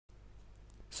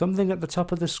something at the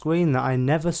top of the screen that I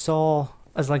never saw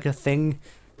as like a thing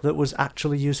that was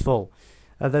actually useful.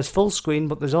 There's full screen,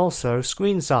 but there's also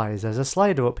screen size. There's a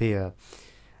slider up here.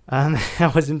 And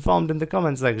I was informed in the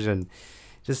comment section.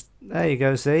 Just, there you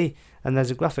go, see? And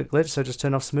there's a graphic glitch, so just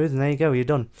turn off smooth and there you go, you're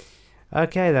done.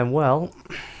 Okay then, well,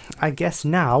 I guess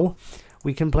now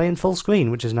we can play in full screen,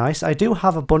 which is nice. I do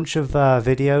have a bunch of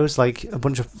videos, like a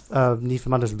bunch of Need for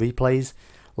Madness replays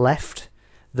left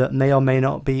that may or may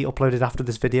not be uploaded after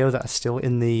this video that are still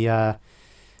in the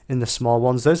small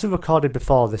ones. Those are recorded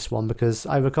before this one because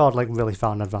I record like really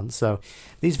far in advance. So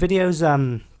these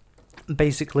videos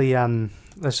basically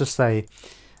let's just say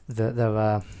that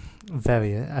they're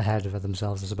very ahead of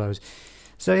themselves, I suppose.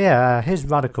 So yeah, here's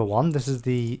Radical One. This is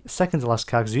the second to last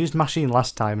card because we used Machine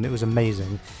last time and it was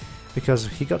amazing because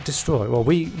he got destroyed. Well,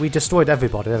 we destroyed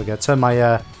everybody. There we go. Turn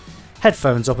my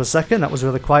headphones up a second. That was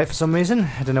really quiet for some reason.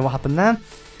 I don't know what happened there.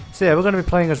 So yeah, we're going to be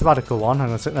playing as Radical One. Hang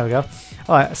on a second, there we go.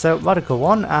 Alright, so Radical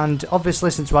One, and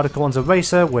obviously since Radical One's a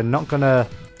racer, we're going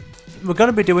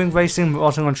to be doing racing, but we're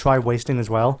also going to try wasting as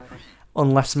well.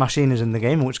 Unless Machine is in the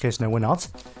game, in which case no we're not.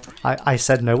 I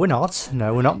said no we're not.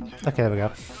 No we're not. Okay, there we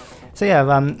go. So yeah,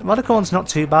 Radical One's not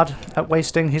too bad at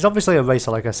wasting. He's obviously a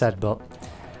racer like I said, but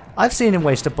I've seen him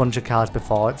waste a bunch of cars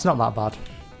before. It's not that bad.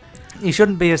 He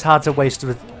shouldn't be as hard to waste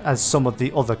with as some of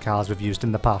the other cars we've used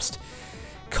in the past.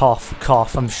 Cough,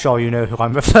 cough, I'm sure you know who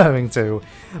I'm referring to.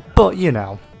 But, you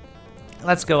know,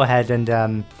 let's go ahead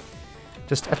and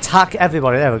just attack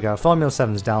everybody. There we go. Formula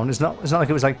 7's down. It's not like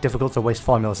it was like difficult to waste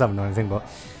Formula 7 or anything, but...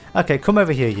 Okay, come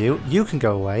over here, you. You can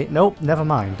go away. Nope, never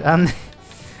mind.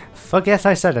 Forget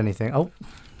I said anything. Oh,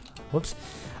 whoops.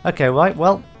 Okay, right,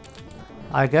 well,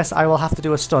 I guess I will have to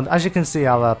do a stunt. As you can see,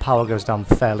 our power goes down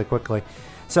fairly quickly.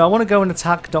 So I want to go and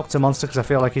attack Dr. Monster because I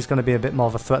feel like he's going to be a bit more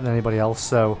of a threat than anybody else,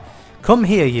 so... Come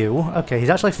here, you. Okay, he's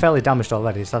actually fairly damaged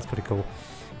already, so that's pretty cool.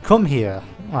 Come here.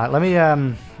 Alright, let me,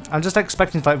 I'm just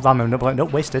expecting to, like, ram him, but, like,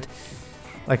 nope, wasted.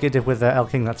 Like he did with El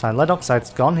King that time. Lead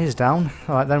Oxide's gone, he's down.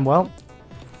 Alright then, well,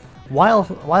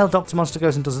 while Dr. Monster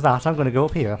goes and does that, I'm going to go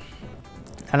up here.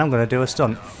 And I'm going to do a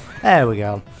stunt. There we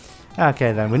go.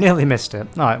 Okay then, we nearly missed it.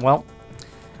 Alright, well,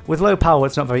 with low power,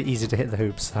 it's not very easy to hit the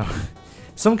hoops, so...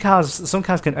 Some cars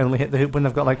can only hit the hoop when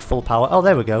they've got, like, full power. Oh,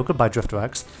 there we go. Goodbye, Drifter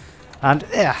X. And,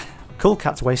 yeah... Cool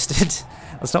Cat's wasted.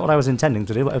 That's not what I was intending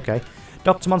to do, but okay.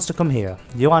 Dr. Monster, come here.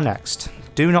 You are next.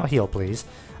 Do not heal, please.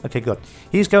 Okay, good.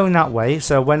 He's going that way,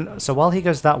 so while he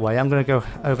goes that way, I'm going to go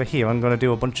over here. I'm going to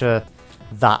do a bunch of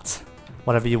that.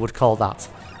 Whatever you would call that.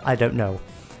 I don't know.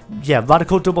 Yeah,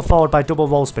 radical double forward by double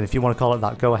roll spin, if you want to call it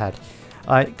that. Go ahead.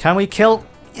 Alright, can we kill?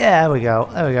 Yeah, there we go.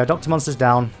 There we go. Dr. Monster's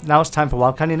down. Now it's time for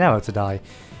Wild Canyonero to die.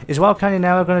 Is Wild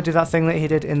Canyonero going to do that thing that he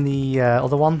did in the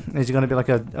other one? Is he going to be like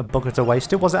a bugger to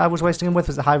waste? Was it I was wasting him with?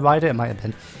 Was it High Rider? It might have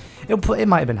been. It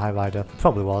might have been High Rider.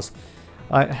 Probably was.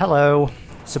 Alright, hello.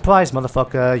 Surprise,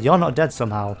 motherfucker. You're not dead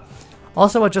somehow.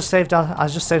 Also, I just saved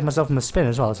myself from a spin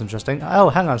as well. That's interesting. Oh,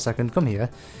 hang on a second. Come here.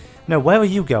 No, where are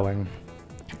you going?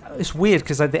 It's weird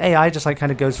because like, the AI just like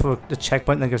kind of goes for a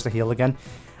checkpoint and then goes to heal again.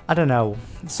 I don't know.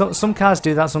 Some cars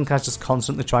do that. Some cars just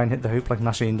constantly try and hit the hoop like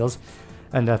Machine does.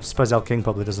 And I suppose El King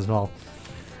probably does as well.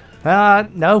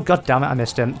 No, god damn it, I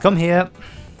missed him. Come here.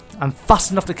 I'm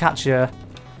fast enough to catch you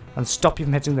and stop you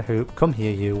from hitting the hoop. Come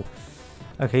here, you.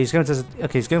 Okay, he's going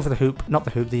for the hoop, not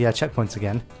the hoop, the checkpoints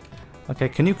again. Okay,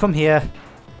 can you come here?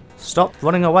 Stop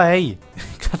running away.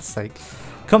 God's sake.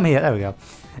 Come here, there we go.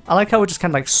 I like how we just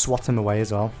kind of like swat him away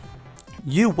as well.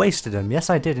 You wasted him. Yes,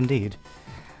 I did indeed.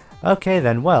 Okay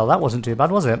then, well, that wasn't too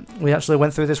bad, was it? We actually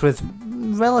went through this with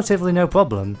relatively no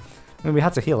problem. I mean, we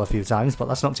had to heal a few times, but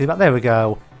that's not too bad. There we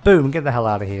go. Boom, get the hell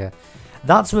out of here.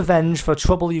 That's revenge for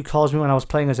trouble you caused me when I was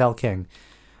playing as El King.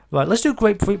 Right, let's do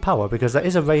Grapefruit Power, because there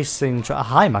is a racing track.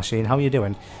 Hi, Machine, how are you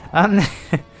doing?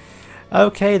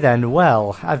 Okay then,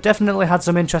 well, I've definitely had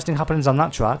some interesting happenings on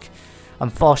that track. I'm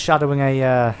foreshadowing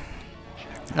a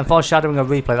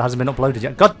replay that hasn't been uploaded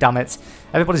yet. God damn it.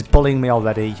 Everybody's bullying me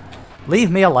already.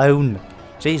 Leave me alone.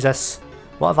 Jesus.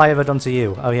 What have I ever done to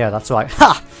you? Oh yeah, that's right.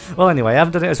 Ha! Well anyway, I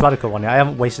haven't done it as Radical One yet. I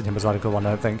haven't wasted him as Radical One, I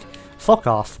don't think. Fuck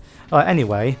off. Alright,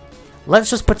 anyway.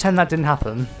 Let's just pretend that didn't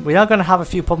happen. We are going to have a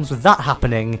few problems with that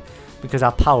happening. Because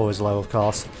our power is low, of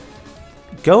course.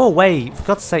 Go away. For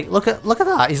God's sake. Look at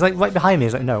that. He's like right behind me.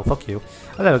 He's like, no, fuck you.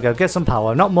 Oh, there we go. Get some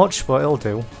power. Not much, but it'll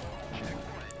do.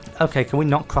 Okay, can we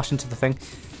not crash into the thing?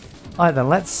 Alright then,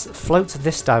 let's float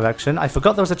this direction. I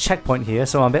forgot there was a checkpoint here,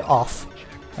 so I'm a bit off.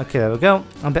 Okay, there we go.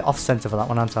 I'm a bit off-center for that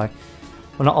one, aren't I?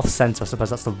 Well, not off-center, I suppose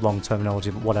that's the wrong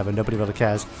terminology, but whatever, nobody really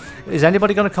cares. Is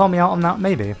anybody going to call me out on that?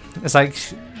 Maybe. It's like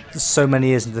so many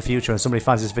years into the future and somebody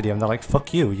finds this video and they're like,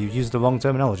 fuck you, you used the wrong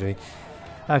terminology.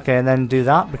 Okay, and then do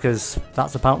that, because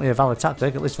that's apparently a valid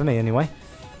tactic, at least for me anyway.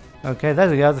 Okay, there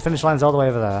we go, the finish line's all the way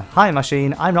over there. Hi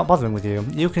Machine, I'm not bothering with you.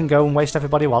 You can go and waste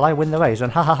everybody while I win the race,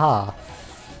 and ha ha ha.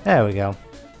 There we go.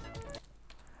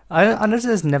 I noticed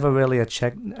there's never really a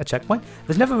checkpoint.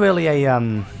 There's never really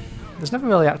a, there's never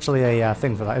really actually a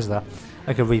thing for that, is there?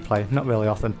 Like a replay, not really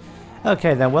often.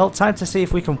 Okay then, well, time to see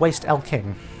if we can waste El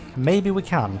King. Maybe we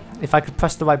can, if I could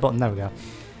press the right button, there we go.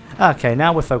 Okay,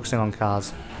 now we're focusing on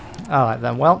cars. Alright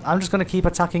then, well, I'm just going to keep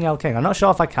attacking El King. I'm not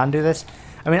sure if I can do this.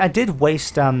 I mean, I did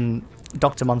waste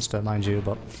Dr. Monster, mind you,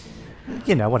 but,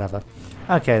 you know, whatever.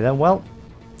 Okay then, well,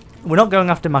 we're not going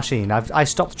after Machine. I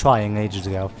stopped trying ages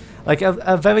ago. Like,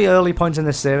 a very early point in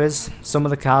this series, some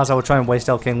of the cars I would try and waste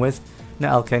El King with,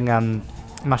 not El King,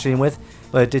 Machine with,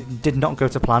 but it did not go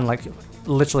to plan, like,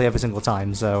 literally every single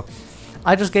time, so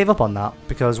I just gave up on that,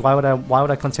 because why would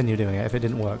I continue doing it if it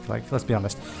didn't work, like, let's be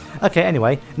honest. Okay,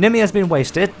 anyway, Nimi has been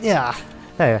wasted, yeah,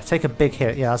 there, take a big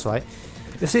hit, yeah, that's right.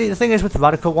 You see, the thing is with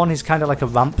Radical One, he's kind of like a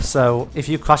ramp, so if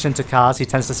you crash into cars, he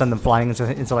tends to send them flying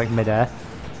into like, mid-air.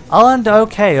 And,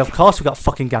 okay, of course we got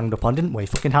fucking ganged up on, didn't we?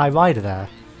 Fucking High Rider there.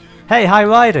 Hey, High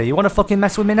Rider, you want to fucking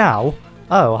mess with me now?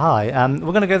 Oh, hi,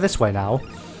 we're gonna go this way now.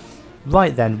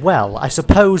 Right then, well, I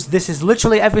suppose this is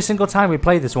literally every single time we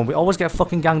play this one, we always get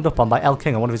fucking ganged up on by El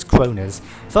King or one of his cronies.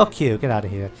 Fuck you, get out of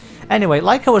here. Anyway,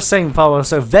 like I was saying before, I was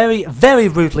so very, very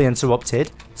rudely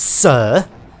interrupted, sir.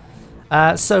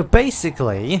 So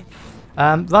basically,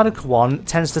 Radical One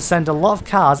tends to send a lot of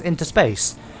cars into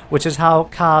space, which is how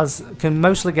cars can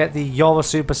mostly get the You're a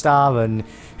Superstar and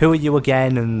Who Are You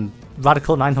Again and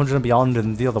Radical 900 and Beyond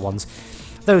and the other ones.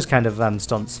 Those kind of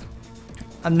stunts.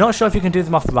 I'm not sure if you can do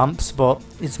them off ramps, but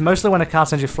it's mostly when a car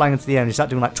sends you flying into the air and you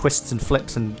start doing like twists and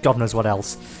flips and God knows what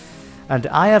else. And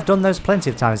I have done those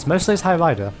plenty of times, mostly as High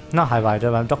Rider. Not High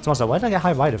Rider, Dr. Monster. Where did I get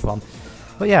High Rider from?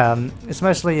 But yeah, it's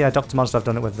mostly Dr. Monster I've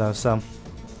done it with though, so...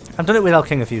 I've done it with El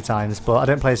King a few times, but I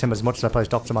don't play as him as much as I play as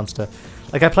Dr. Monster.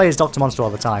 Like, I play as Dr. Monster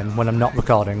all the time when I'm not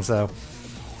recording, so...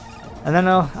 And then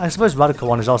I suppose Radical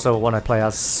One is also one I play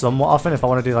as somewhat often if I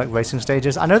want to do like racing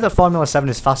stages. I know that Formula 7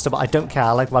 is faster, but I don't care,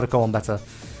 I like Radical One better.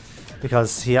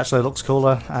 Because he actually looks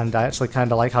cooler, and I actually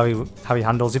kind of like how he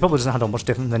handles. He probably doesn't handle much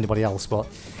different than anybody else, but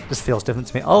it just feels different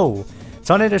to me. Oh!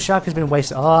 Tornado Shark has been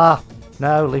wasted. Ah!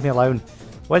 No, leave me alone.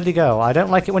 Where did he go? I don't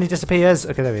like it when he disappears.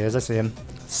 Okay, there he is. I see him.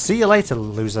 See you later,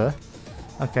 loser.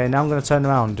 Okay, now I'm going to turn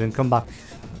around and come back.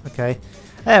 Okay.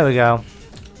 There we go.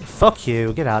 Fuck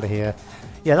you. Get out of here.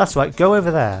 Yeah, that's right. Go over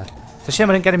there. It's a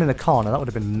shame I didn't get him in the corner. That would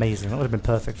have been amazing. That would have been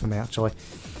perfect for me, actually.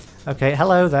 Okay,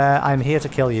 hello there. I'm here to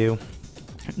kill you.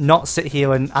 Not sit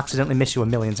here and accidentally miss you a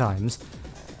million times.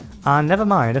 And never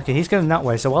mind. Okay, he's going that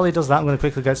way. So while he does that, I'm going to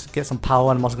quickly get some power,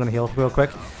 and I'm also going to heal real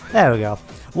quick. There we go.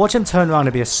 Watch him turn around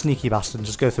and be a sneaky bastard and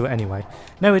just go through it anyway.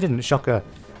 No, he didn't. Shocker.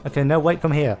 Okay, no, wait,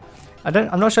 come here.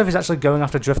 I'm not sure if he's actually going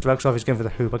after Drift Rex or if he's going for the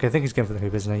hoop. Okay, I think he's going for the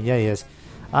hoop, isn't he? Yeah, he is.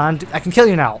 And I can kill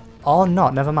you now. Or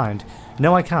not, never mind.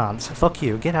 No, I can't. Fuck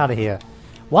you. Get out of here.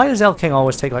 Why does El King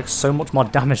always take, like, so much more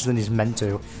damage than he's meant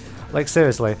to? Like,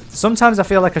 seriously. Sometimes I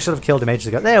feel like I should have killed him ages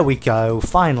ago. There we go.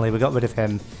 Finally, we got rid of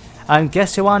him. And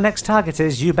guess who our next target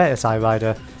is? You bet it's High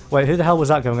Rider. Wait, who the hell was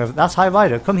that going over? That's High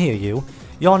Rider. Come here, you.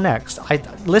 You're next.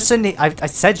 Listen, I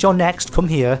said you're next. Come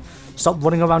here. Stop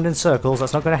running around in circles.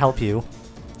 That's not going to help you.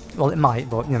 Well, it might,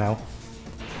 but, you know.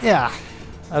 Yeah.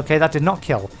 Okay, that did not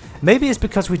kill. Maybe it's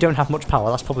because we don't have much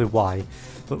power. That's probably why.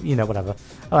 But, you know, whatever.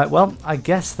 Alright, well, I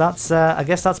guess that's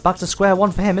back to square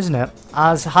one for him, isn't it?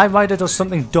 As High Rider does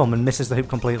something dumb and misses the hoop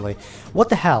completely. What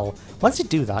the hell? Why does he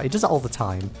do that? He does it all the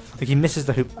time. Like, he misses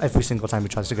the hoop every single time he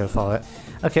tries to go for it.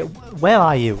 Okay, where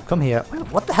are you? Come here.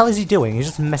 What the hell is he doing? He's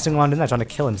just messing around in there trying to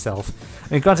kill himself.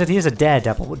 I mean, granted, he is a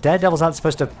daredevil, but daredevils aren't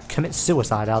supposed to commit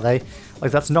suicide, are they?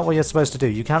 Like, that's not what you're supposed to do.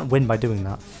 You can't win by doing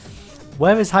that.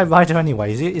 Where is High Rider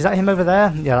anyway? Is that him over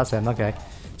there? Yeah, that's him. Okay.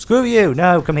 Screw you!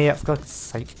 No, come here, for God's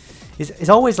sake. He's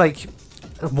always, like,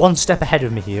 one step ahead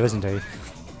of me here, isn't he?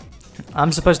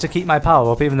 I'm supposed to keep my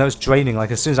power up even though it's draining.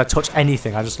 Like, as soon as I touch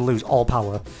anything, I just lose all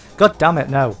power. God damn it,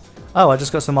 no. Oh, I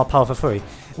just got some more power for free.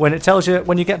 When it tells you,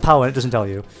 when you get power, it doesn't tell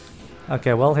you.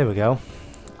 Okay, well, here we go.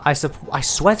 I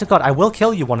swear to God, I will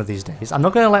kill you one of these days. I'm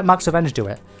not going to let Max Revenge do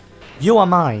it. You are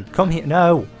mine. Come here.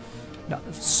 No. No,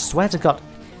 swear to God.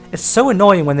 It's so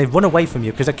annoying when they run away from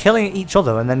you because they're killing each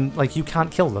other and then, like, you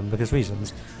can't kill them because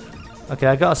reasons. Okay,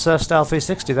 I got a Surf Style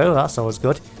 360 though, that's always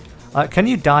good. Can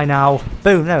you die now?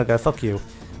 Boom, there we go, fuck you.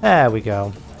 There we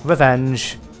go.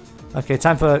 Revenge. Okay,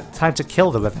 time to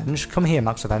kill the Revenge. Come here,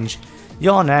 Max Revenge.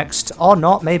 You're next. Or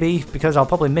not, maybe, because I'll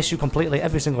probably miss you completely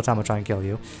every single time I try and kill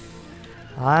you.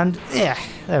 And, yeah,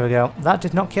 there we go. That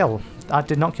did not kill. That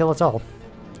did not kill at all.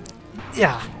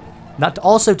 Yeah. That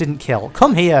also didn't kill.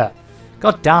 Come here!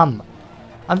 God damn.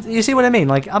 And you see what I mean?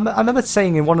 Like, I remember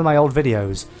saying in one of my old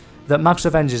videos that Max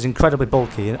Revenge is incredibly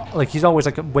bulky. And, like, he's always,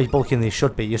 like, way bulkier than he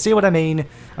should be. You see what I mean?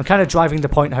 I'm kind of driving the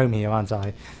point home here, aren't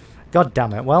I? God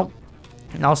damn it. Well,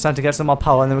 now it's time to get some more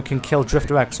power and then we can kill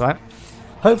Drifter X, right?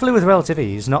 Hopefully with relative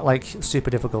ease, not, like, super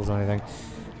difficult or anything.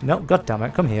 Nope, god damn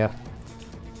it. Come here.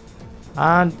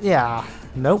 And, yeah.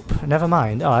 Nope, never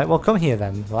mind. Alright, well, come here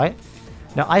then, right?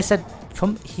 Now, I said,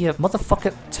 come here.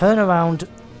 Motherfucker, turn around.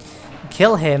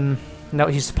 Kill him. No,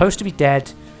 he's supposed to be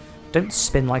dead. Don't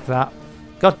spin like that.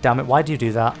 God damn it, why do you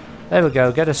do that? There we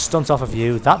go, get a stunt off of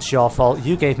you. That's your fault.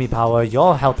 You gave me power.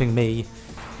 You're helping me.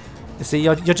 You see,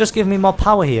 you're just giving me more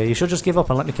power here. You should just give up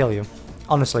and let me kill you.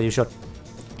 Honestly, you should.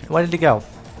 Where did he go?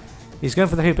 He's going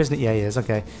for the hoop, isn't it? Yeah, he is.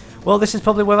 Okay. Well, this is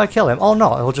probably where I kill him. Oh,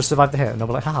 no, he'll just survive the hit. And I'll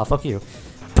be like, haha, fuck you.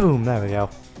 Boom, there we go.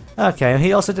 Okay, and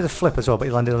he also did a flip as well, but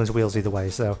he landed on his wheels either way,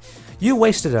 so... You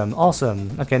wasted him.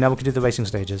 Awesome. Okay, now we can do the racing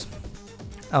stages.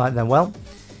 Alright then, well...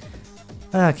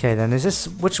 Okay then, is this...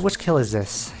 Which kill is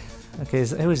this? Okay,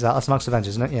 who is that? That's Max Revenge,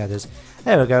 isn't it? Yeah, it is.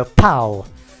 There we go. Pow!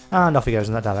 And off he goes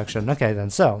in that direction. Okay then,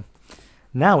 so...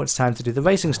 Now it's time to do the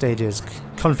racing stages.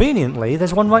 Conveniently,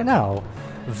 there's one right now.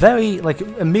 Very, like,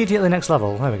 immediately next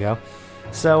level. There we go.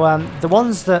 So, the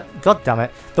ones that... God damn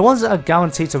it. The ones that are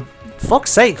guaranteed to...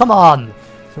 Fuck's sake, come on!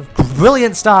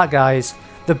 Brilliant start, guys.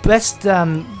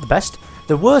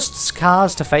 The worst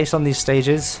cars to face on these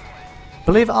stages,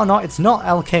 believe it or not, it's not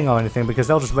El King or anything because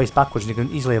they'll just race backwards and you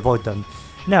can easily avoid them.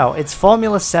 No, it's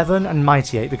Formula 7 and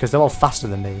Mighty 8 because they're all faster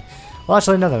than me. Well,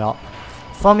 actually, no, they're not.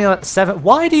 Formula 7...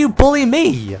 Why do you bully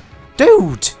me?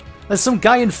 Dude! There's some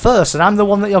guy in first and I'm the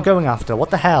one that you're going after. What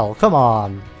the hell? Come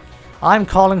on. I'm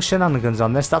calling shenanigans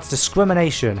on this. That's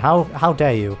discrimination. How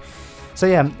dare you? So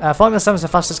yeah, Formula 7 is the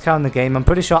fastest car in the game. I'm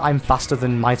pretty sure I'm faster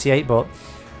than Mighty 8, but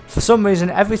for some reason,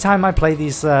 every time I play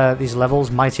these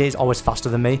levels, Mighty 8 is always faster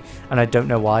than me, and I don't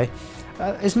know why.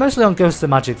 It's mostly on Ghost of the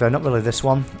Magic though, not really this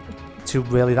one, to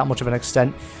really that much of an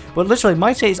extent. But literally,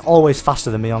 Mighty 8 is always faster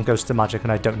than me on Ghost of the Magic,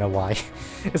 and I don't know why.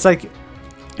 It's like,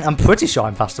 I'm pretty sure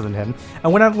I'm faster than him.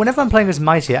 And whenever I'm playing as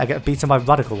Mighty 8, I get beaten by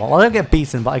Radical One. Well, I don't get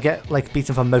beaten, but I get like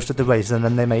beaten for most of the race, and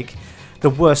then they make the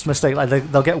worst mistake, like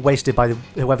they'll get wasted by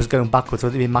whoever's going backwards,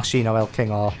 whether it be Machine or El King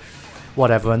or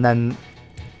whatever, and then,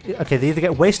 okay, they either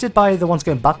get wasted by the ones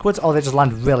going backwards, or they just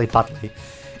land really badly.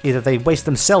 Either they waste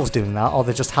themselves doing that, or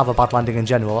they just have a bad landing in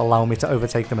general, allowing me to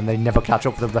overtake them, and they never catch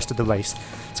up for the rest of the race.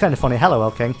 It's kind of funny. Hello,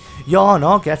 El King. You're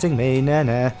not getting me,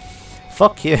 nah.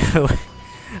 Fuck you.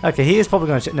 Okay, he is probably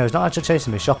going to... No, he's not actually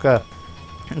chasing me. Shocker.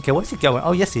 Okay, where's he going?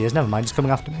 Oh, yes, he is. Never mind. He's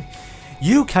coming after me.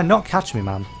 You cannot catch me,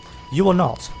 man. You will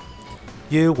not.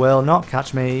 You will not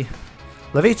catch me.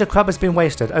 Levita Crab has been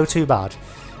wasted. Oh, too bad.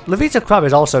 Levita Crab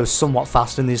is also somewhat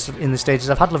fast in the stages.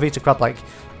 I've had Levita Crab like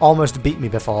almost beat me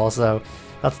before, so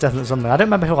that's definitely something. I don't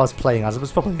remember who I was playing as. It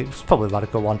was probably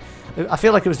Radical One. I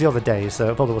feel like it was the other day,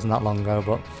 so it probably wasn't that long ago.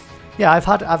 But yeah, I've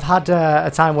had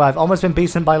a time where I've almost been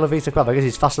beaten by Levita Crab. I guess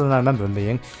he's faster than I remember him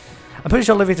being. I'm pretty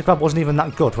sure Levita Crab wasn't even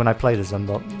that good when I played as him,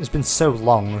 but it's been so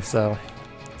long, so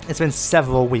it's been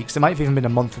several weeks. It might have even been a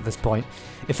month at this point.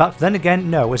 In fact, then again,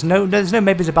 no. There's no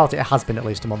maybes about it. It has been at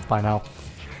least a month by now.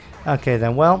 Okay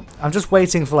then, well, I'm just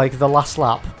waiting for like the last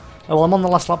lap. Oh, well, I'm on the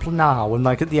last lap now, and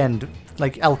like at the end,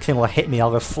 like El King will hit me, I'll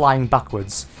go flying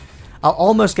backwards. I'll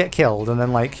almost get killed, and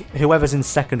then like whoever's in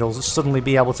second will suddenly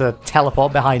be able to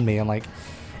teleport behind me and like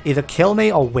either kill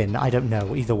me or win. I don't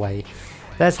know, either way.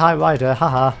 There's High Rider,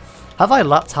 haha. Have I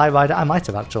lapped High Rider? I might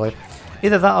have actually.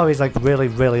 Either that or he's like really,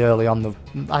 really early on the...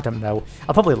 I don't know.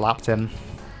 I probably lapped him.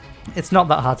 It's not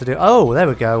that hard to do. Oh, there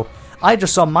we go. I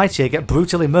just saw Mighty get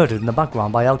brutally murdered in the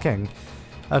background by El King.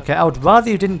 Okay, I would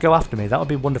rather you didn't go after me. That would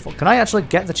be wonderful. Can I actually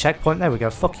get the checkpoint? There we go.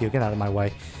 Fuck you. Get out of my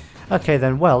way. Okay,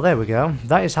 then. Well, there we go.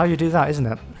 That is how you do that, isn't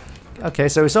it? Okay,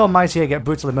 so we saw Mighty get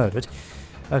brutally murdered.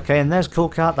 Okay, and there's Cool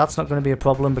Cat. That's not going to be a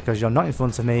problem because you're not in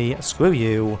front of me. Screw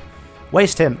you.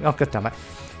 Waste him. Oh, god damn it.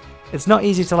 It's not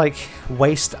easy to, like,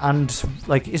 waste and,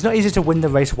 like, it's not easy to win the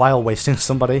race while wasting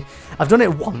somebody. I've done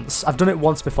it once. I've done it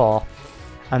once before.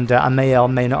 And I may or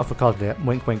may not have recorded it.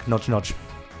 Wink, wink, nudge, nudge.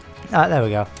 There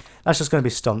we go. That's just going to be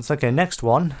stunts. Okay, next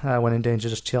one. When in danger,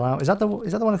 just chill out. Is that the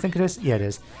one I think it is? Yeah, it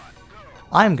is.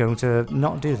 I'm going to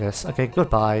not do this. Okay,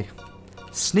 goodbye.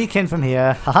 Sneak in from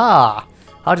here. Haha!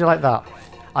 How do you like that?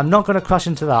 I'm not going to crash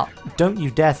into that. Don't you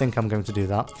dare think I'm going to do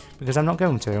that. Because I'm not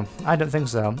going to. I don't think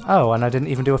so. Oh, and I didn't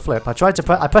even do a flip. I tried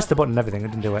to I pressed the button and everything. I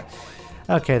didn't do it.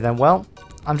 Okay, then. Well,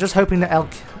 I'm just hoping that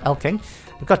El King...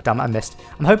 God damn it, I missed.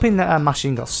 I'm hoping that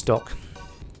Machine got stuck.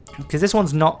 Because this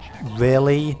one's not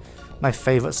really my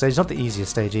favourite stage. It's not the easiest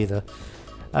stage either.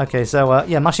 Okay, so,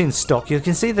 yeah, Machine's stuck. You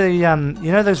can see the,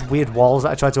 you know those weird walls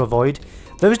that I tried to avoid?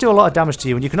 Those do a lot of damage to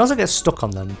you, and you can also get stuck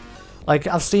on them. Like,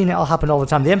 I've seen it all happen all the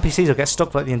time. The NPCs will get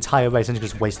stuck for like the entire race and you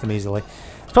just waste them easily.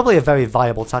 It's probably a very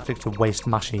viable tactic to waste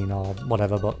Machine or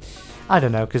whatever, but I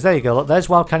don't know, because there you go. Look, there's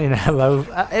Wild Canyon Arrow.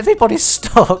 Everybody's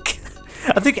stuck.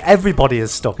 I think everybody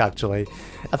is stuck, actually.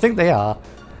 I think they are.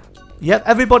 Yep,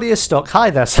 everybody is stuck. Hi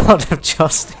there, Sword of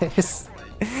Justice.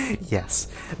 Yes,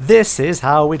 this is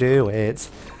how we do it.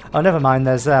 Oh, never mind,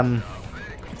 there's,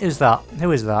 who's that?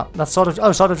 Who is that? That's Sword of...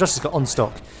 Oh, Sword of Justice got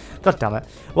unstuck. God damn it.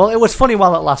 Well, it was funny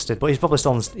while it lasted, but he's probably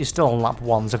still on lap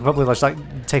 1, so I can probably just,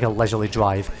 like, take a leisurely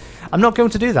drive. I'm not going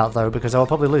to do that, though, because I'll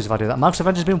probably lose if I do that. Marks of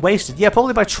Avenger's been wasted. Yeah,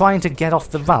 probably by trying to get off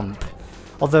the ramp.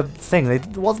 Or the thing.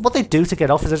 What they do to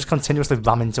get off is they just continuously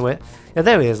ram into it. Yeah,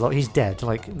 there he is. Look, he's dead.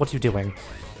 Like, what are you doing?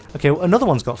 Okay, well, another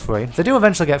one's got free. They do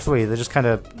eventually get free. They just kind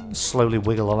of slowly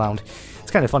wiggle around. It's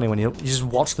kind of funny when you just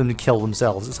watch them kill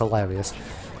themselves. It's hilarious.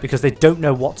 Because they don't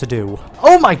know what to do.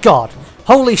 Oh my god!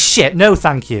 Holy shit, no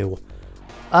thank you.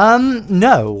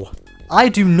 No. I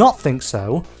do not think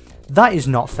so. That is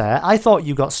not fair. I thought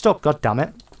you got stuck, god damn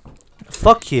it.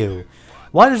 Fuck you.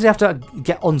 Why does he have to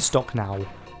get unstuck now?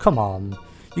 Come on.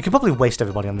 You can probably waste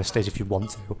everybody on this stage if you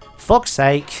want to. Fuck's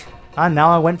sake. And now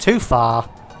I went too far.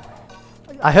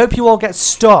 I hope you all get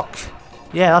stuck.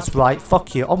 Yeah, that's right.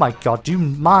 Fuck you. Oh my god, do you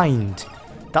mind?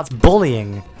 That's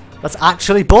bullying. That's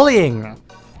actually bullying.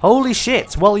 Holy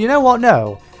shit. Well, you know what?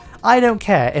 No. I don't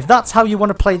care. If that's how you want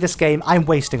to play this game, I'm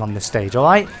wasting on this stage,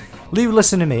 alright? You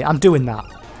listen to me. I'm doing that.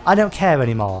 I don't care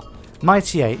anymore.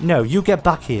 Mighty 8, no, you get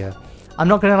back here. I'm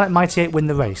not going to let Mighty 8 win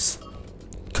the race.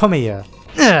 Come here.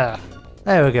 Ugh.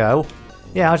 There we go.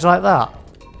 Yeah, how'd you like that?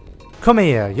 Come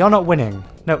here. You're not winning.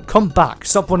 No, come back.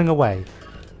 Stop running away.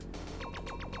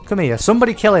 Come here.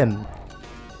 Somebody kill him.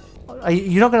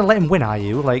 You're not going to let him win, are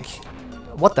you? Like,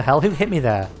 what the hell? Who hit me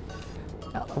there?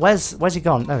 Where's he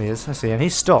gone? There he is. I see him.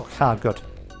 He's stuck. Ah, good.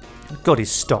 Good,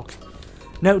 he's stuck.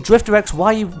 No, Drifter X,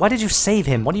 why did you save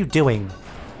him? What are you doing?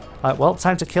 Alright, well,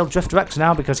 time to kill Drifter X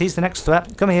now because he's the next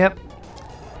threat. Come here.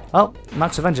 Oh,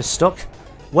 Max Avenger's stuck.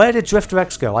 Where did Drifter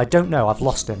X go? I don't know. I've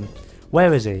lost him.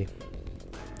 Where is he?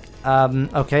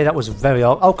 Okay, that was very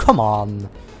odd. Oh, come on.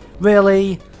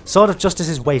 Really? Sword of Justice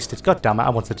is wasted. God damn it, I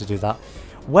wanted to do that.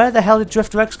 Where the hell did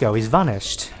Drifter X go? He's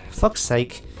vanished. Fuck's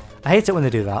sake. I hate it when they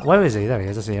do that. Where is he? There he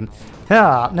is. I see him.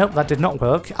 Ah, nope, that did not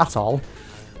work at all.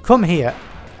 Come here.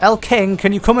 El King,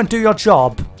 can you come and do your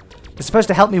job? You're supposed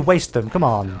to help me waste them. Come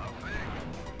on.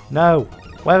 No.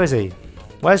 Where is he?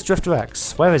 Where's Drifter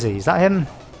X? Where is he? Is that him?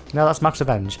 No, that's Max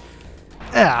Revenge.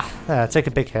 Ah, there, take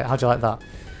a big hit. How'd you like that?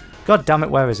 God damn it,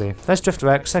 where is he? There's Drifter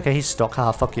X. Okay, he's stuck.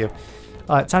 Ah, fuck you.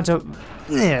 Alright, time to...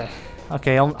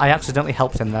 Okay, I accidentally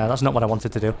helped him there. That's not what I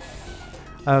wanted to do.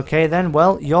 Okay then,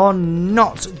 well, you're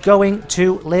not going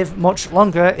to live much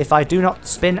longer if I do not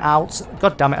spin out.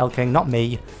 God damn it, El King, not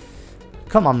me.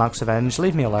 Come on, Max Revenge,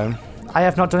 leave me alone. I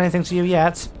have not done anything to you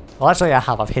yet. Well, actually I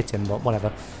have, I've hit him, but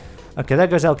whatever. Okay, there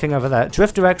goes El King over there.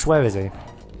 Drifter X, where is he?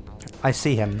 I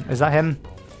see him. Is that him?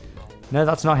 No,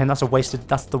 that's not him, that's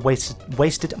the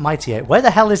wasted Mighty 8. Where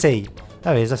the hell is he?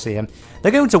 There he is, I see him.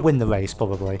 They're going to win the race,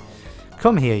 probably.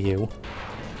 Come here, you.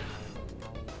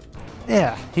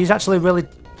 Yeah, he's actually really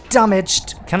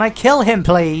damaged. Can I kill him,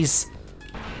 please?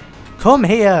 Come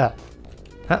here.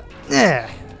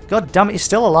 Yeah. God damn it, he's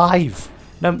still alive.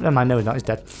 No, never mind, no, he's not, he's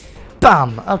dead.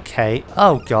 Bam! Okay.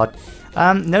 Oh, God.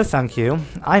 No thank you.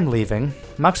 I'm leaving.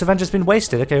 Max Avenger's been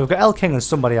wasted. Okay, we've got El King and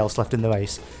somebody else left in the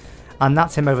race. And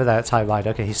that's him over there at TIE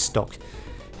Rider. Okay, he's stuck.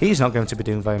 He's not going to be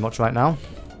doing very much right now.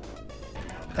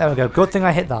 There we go. Good thing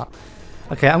I hit that.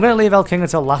 Okay, I'm going to leave El King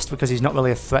until last because he's not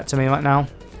really a threat to me right now.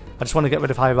 I just want to get rid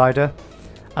of High Rider.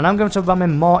 And I'm going to ram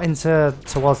him more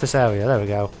towards this area. There we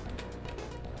go.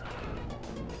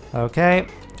 Okay.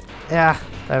 Yeah,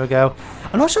 there we go.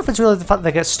 I'm not sure if it's really the fact that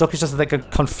they get stuck, it's just that they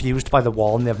get confused by the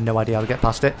wall and they have no idea how to get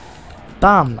past it.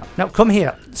 Bam! No, come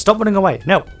here. Stop running away.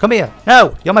 No, come here.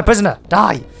 No, you're my prisoner.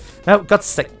 Die. No, God's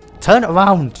sake. Turn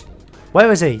around.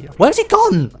 Where is he? Where's he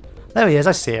gone? There he is,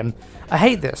 I see him. I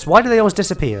hate this. Why do they always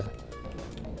disappear?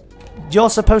 You're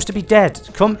supposed to be dead.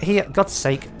 Come here. God's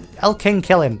sake. El King,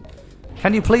 kill him.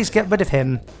 Can you please get rid of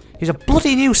him? He's a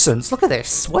bloody nuisance. Look at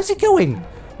this. Where's he going?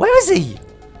 Where is he?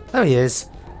 There he is.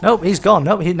 Nope, he's gone.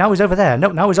 Nope, now he's over there.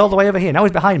 Nope, now he's all the way over here. Now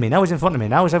he's behind me. Now he's in front of me.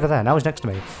 Now he's over there. Now he's next to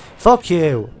me. Fuck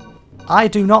you. I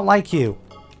do not like you.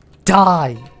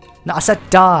 Die. No, I said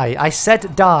die. I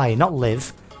said die, not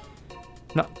live.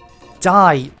 No,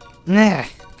 die. Nah.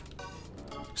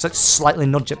 Just like slightly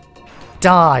nudge it.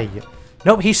 Die.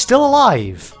 Nope, he's still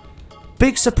alive.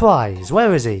 Big surprise.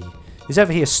 Where is he? He's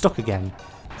over here stuck again.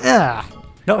 Ah.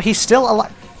 No, he's still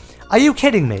alive. Are you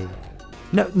kidding me?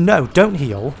 No, no, don't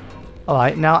heal.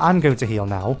 Alright, now I'm going to heal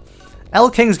now. L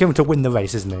King's going to win the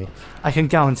race, isn't he? I can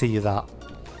guarantee you that.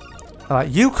 Alright,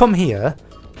 you come here.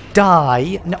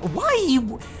 Die. No, why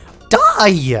you...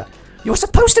 Die! You're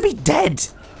supposed to be dead!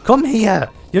 Come here!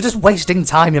 You're just wasting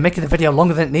time. You're making the video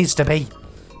longer than it needs to be.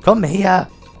 Come here!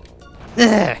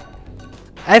 Ugh.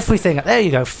 Everything... There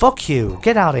you go. Fuck you.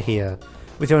 Get out of here.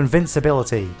 With your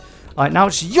invincibility. Alright, now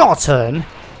it's your turn.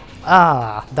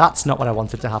 Ah, that's not what I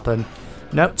wanted to happen.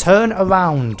 No, turn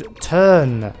around.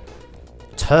 Turn.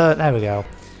 Turn. There we go.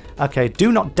 Okay,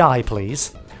 do not die,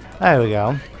 please. There we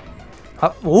go.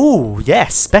 Ooh,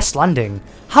 yes, best landing.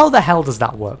 How the hell does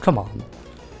that work? Come on.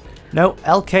 No,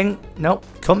 L King. No,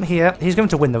 come here. He's going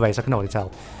to win the race, I can already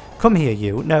tell. Come here,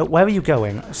 you. No, where are you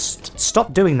going?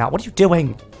 Stop doing that. What are you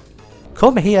doing?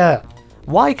 Come here.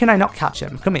 Why can I not catch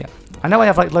him? Come here. I know I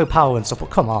have, like, low power and stuff,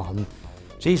 but come on.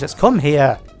 Jesus, come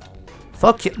here.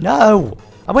 Fuck you. No.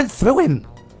 I went through him.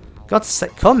 God's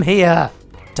sake, come here.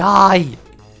 Die.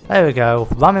 There we go.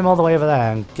 Ram him all the way over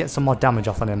there and get some more damage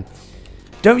off on him.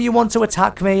 Don't you want to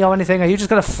attack me or anything? Are you just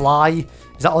going to fly?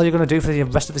 Is that all you're going to do for the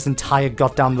rest of this entire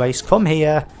goddamn race? Come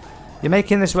here. You're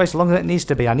making this race longer than it needs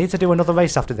to be. I need to do another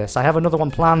race after this. I have another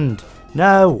one planned.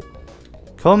 No.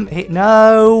 Come here.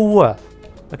 No.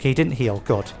 Okay, he didn't heal.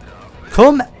 Good.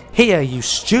 Come here, you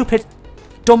stupid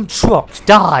dumb truck.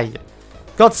 Die.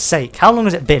 God's sake. How long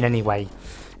has it been anyway?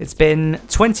 It's been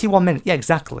 21 minutes. Yeah,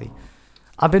 exactly.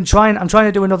 I'm trying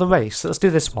to do another race. So let's do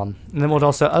this one. And then we'll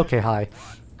also... Okay, hi.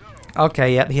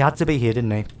 Okay, yeah, he had to be here,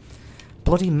 didn't he?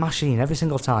 Bloody machine, every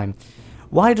single time.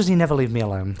 Why does he never leave me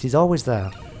alone? He's always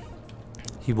there.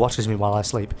 He watches me while I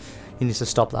sleep. He needs to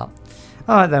stop that.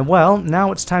 Alright then, well,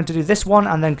 now it's time to do this one,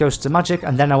 and then Ghosts of Magic,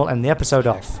 and then I will end the episode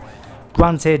off.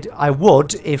 Granted, I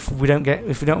would, if we don't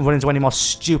run into any more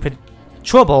stupid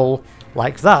trouble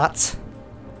like that.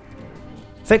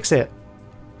 Fix it.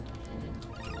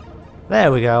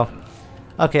 There we go.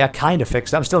 Okay, I kind of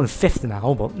fixed it. I'm still in 5th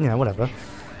now, but, you know, whatever.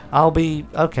 I'll be...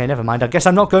 Okay, never mind. I guess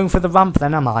I'm not going for the ramp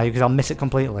then, am I? Because I'll miss it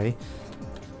completely.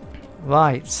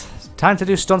 Right. Time to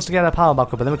do stunts to get our power back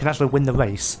up, and then we can actually win the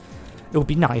race. It would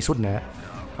be nice, wouldn't it?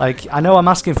 Like, I know I'm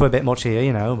asking for a bit much here,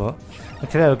 you know, but...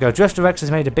 Okay, there we go. Drifter X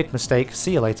has made a big mistake.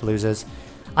 See you later, losers.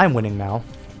 I'm winning now.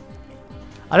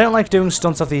 I don't like doing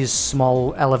stunts off these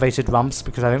small, elevated ramps,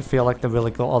 because I don't feel like they're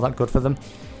really all that good for them.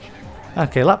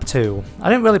 Okay, lap 2. I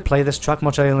didn't really play this track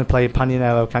much. I only played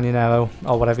Canyonero,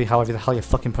 or whatever, however the hell you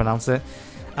fucking pronounce it.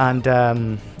 And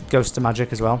Ghosts of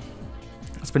Magic as well.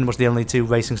 That's pretty much the only 2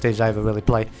 racing stages I ever really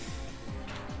play.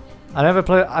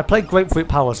 I play Grapefruit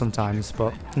Power sometimes,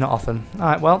 but not often.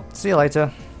 Alright, well, see you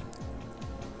later.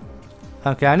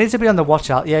 Okay, I need to be on the watch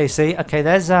out. Yeah, you see? Okay,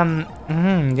 there's,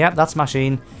 yep, that's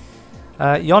Machine.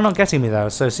 You're not getting me, though,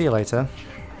 so see you later.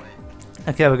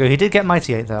 Okay, there we go. He did get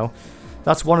Mighty 8, though.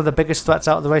 That's one of the biggest threats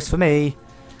out of the race for me.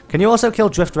 Can you also kill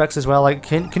Drifter X as well? Like,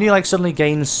 can you like suddenly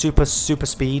gain super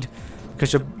speed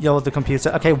because you're the computer?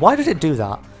 Okay, why did it do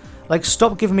that? Like,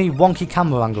 stop giving me wonky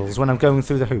camera angles when I'm going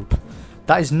through the hoop.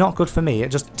 That is not good for me. It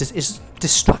just is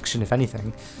distraction, if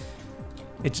anything.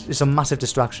 It's a massive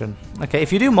distraction. Okay,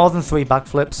 if you do more than 3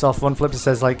 backflips or front flips, it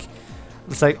says like,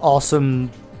 it's like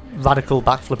awesome radical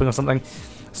backflipping or something.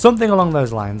 Something along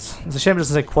those lines. It's a shame it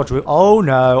doesn't say quadruple. Oh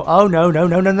no! Oh no! No!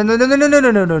 No! No! No! No! No! No! No!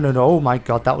 No! No! No! No! No! Oh my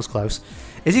god, that was close.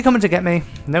 Is he coming to get me?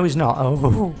 No, he's not.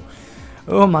 Oh!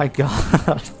 Oh my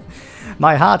god!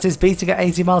 My heart is beating at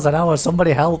 80 miles an hour.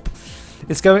 Somebody help!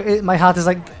 It's going. My heart is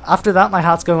like. After that, my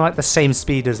heart's going like the same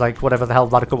speed as like whatever the hell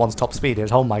Radical One's top speed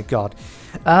is. Oh my god.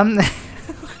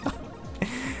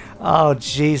 Oh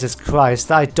Jesus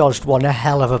Christ! I dodged one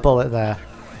hell of a bullet there.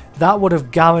 That would have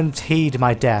guaranteed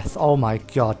my death. Oh my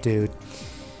god, dude.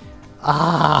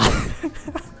 Ah.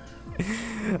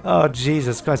 Oh,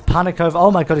 Jesus Christ. Panic over. Oh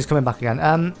my god, he's coming back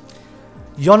again.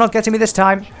 You're not getting me this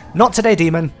time. Not today,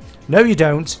 demon. No, you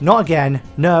don't. Not again.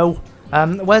 No.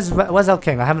 Where's El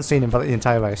King? I haven't seen him for the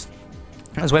entire race.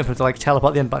 I was waiting for him to like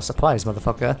teleport at the end, but surprise,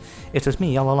 motherfucker. It was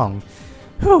me all along.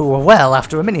 Whew, well,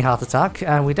 after a mini heart attack,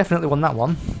 we definitely won that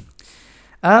one.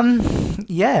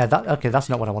 Yeah, okay, that's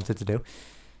not what I wanted to do.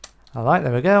 Alright,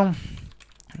 there we go.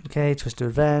 Okay, Twist of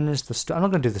Revenge. I'm not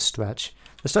going to do the stretch.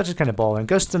 The stretch is kind of boring.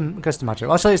 Ghost of Magic.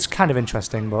 Actually, it's kind of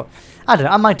interesting, but I don't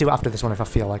know. I might do it after this one if I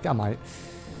feel like it. I might.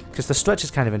 Because the stretch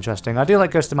is kind of interesting. I do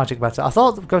like Ghost of Magic better. I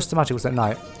thought Ghost of Magic was at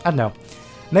night. I don't know.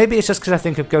 Maybe it's just because I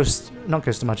think of not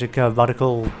Ghost of Magic,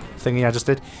 Radical thingy I just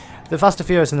did. The Fast and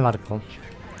Furious and the Radical.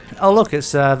 Oh look,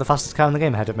 it's the fastest car in the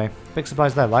game ahead of me. Big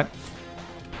surprise there, right?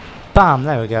 Bam,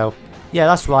 there we go. Yeah,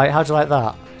 that's right. How'd you like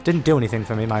that? Didn't do anything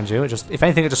for me, mind you. It just, if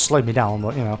anything, it just slowed me down,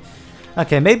 but, you know.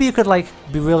 Okay, maybe you could, like,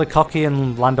 be really cocky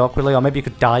and land awkwardly, or maybe you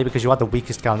could die because you had the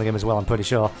weakest car in the game as well, I'm pretty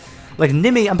sure. Like,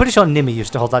 Nimi, I'm pretty sure Nimi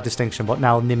used to hold that distinction, but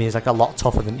now Nimi is, like, a lot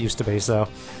tougher than it used to be, so...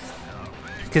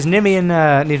 Because Nimi in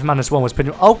Need for Madness 1 was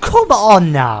pretty... Oh, come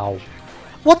on now!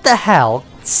 What the hell?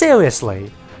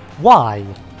 Seriously? Why?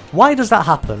 Why does that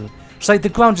happen? It's like the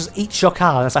ground just eats your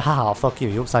car, and it's like, haha, fuck you,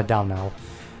 you're upside down now.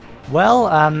 Well,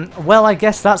 I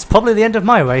guess that's probably the end of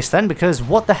my race then, because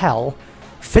what the hell?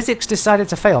 Physics decided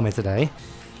to fail me today.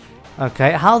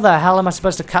 Okay, how the hell am I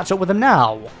supposed to catch up with him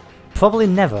now? Probably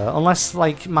never, unless,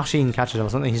 like, Machine catches him or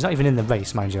something. He's not even in the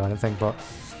race, mind you, I don't think, but...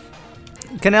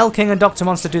 Can Elking and Dr.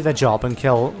 Monster do their job and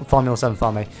kill Formula 7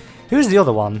 for me? Who's the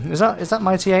other one? Is that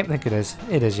Mighty 8? I think it is.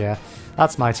 It is, yeah.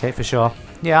 That's Mighty 8 for sure.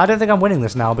 Yeah, I don't think I'm winning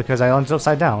this now because I landed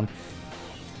upside down.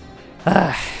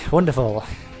 Wonderful.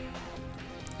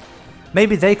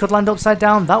 Maybe they could land upside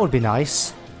down? That would be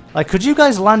nice. Like, could you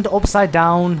guys land upside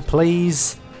down,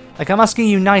 please? Like, I'm asking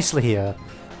you nicely here.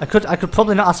 I could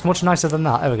probably not ask much nicer than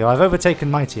that. There we go. I've overtaken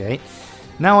Mighty 8.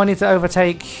 Now I need to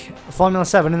overtake Formula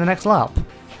 7 in the next lap.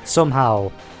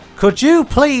 Somehow. Could you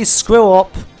please screw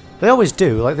up? They always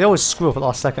do. Like, they always screw up at the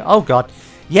last second. Oh, God.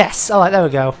 Yes. All right, there we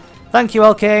go. Thank you,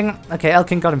 Elking. Okay,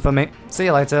 Elking got him for me. See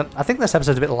you later. I think this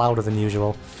episode's a bit louder than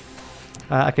usual.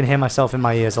 I can hear myself in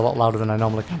my ears a lot louder than I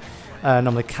normally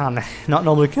can. Not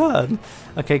normally can.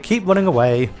 Okay, keep running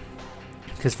away.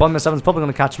 Because Formula 7's probably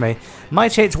going to catch me. My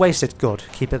chate's wasted. Good.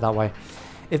 Keep it that way.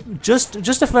 Just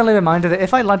a friendly reminder that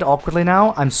if I land awkwardly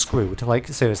now, I'm screwed. Like,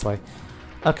 seriously.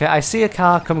 Okay, I see a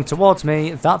car coming towards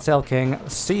me. That's Elking.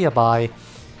 See ya, bye.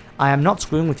 I am not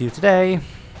screwing with you today.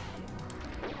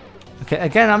 Okay,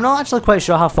 again, I'm not actually quite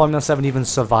sure how Formula 7 even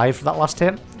survived that last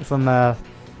hit from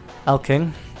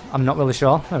Elking. I'm not really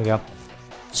sure. There we go.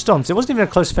 Stunt. It wasn't even a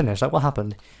close finish. Like, what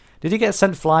happened? Did he get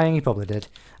sent flying? He probably did.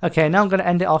 Okay, now I'm going to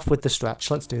end it off with the stretch.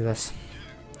 Let's do this.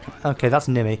 Okay, that's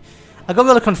Nimi. I got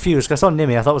really confused because I saw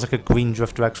Nimi. I thought it was like a green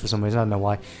Drifter X for some reason. I don't know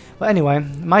why. But anyway,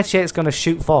 Mighty 8's going to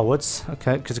shoot forwards.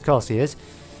 Okay, because of course he is.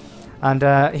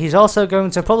 And he's also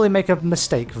going to probably make a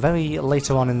mistake very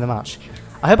later on in the match.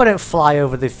 I hope I don't fly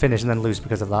over the finish and then lose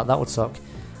because of that. That would suck.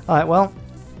 Alright, well.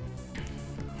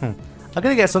 I'm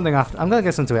going to get something after. I'm going to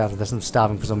get something out of this. I'm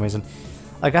starving for some reason.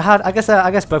 Like I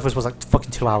guess breakfast was like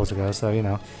fucking 2 hours ago, so you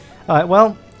know. Alright,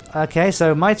 well, okay,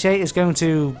 so Mighty 8 is going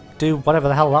to do whatever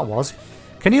the hell that was.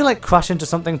 Can you like crash into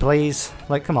something, please?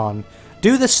 Like, come on.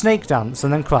 Do the snake dance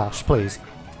and then crash, please.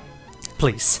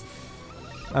 Please.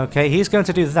 Okay, he's going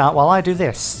to do that while I do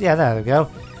this. Yeah, there we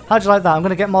go. How'd you like that? I'm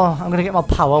gonna get more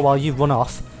power while you run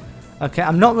off. Okay,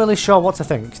 I'm not really sure what to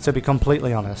think, to be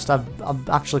completely honest. I'm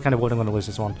actually kind of worried I'm gonna lose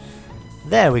this one.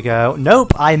 There we go.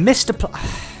 Nope, I missed a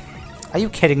Are you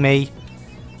kidding me?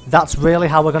 That's really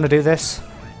how we're going to do this?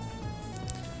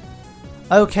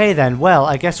 Okay then, well,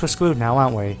 I guess we're screwed now,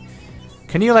 aren't we?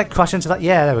 Can you, like, crash into that?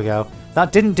 Yeah, there we go.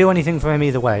 That didn't do anything for him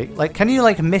either way. Like, can you,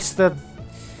 like, miss the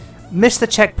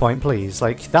checkpoint, please?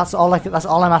 Like, that's all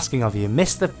I'm asking of you.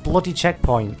 Miss the bloody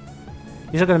checkpoint.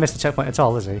 He's not going to miss the checkpoint at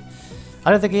all, is he?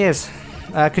 I don't think he is.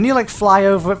 Can you, like, fly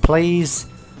over it, please?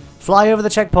 Fly over the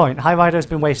checkpoint. High Rider's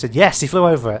been wasted. Yes, he flew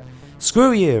over it.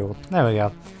 Screw you. There we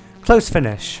go. Close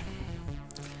finish.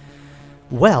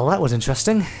 Well, that was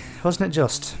interesting, wasn't it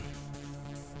just?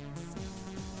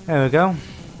 There we go.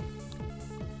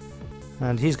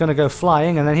 And he's going to go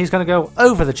flying, and then he's going to go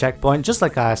over the checkpoint, just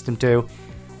like I asked him to.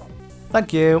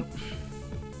 Thank you.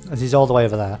 As he's all the way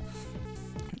over there.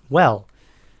 Well,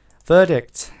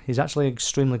 verdict. He's actually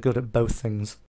extremely good at both things.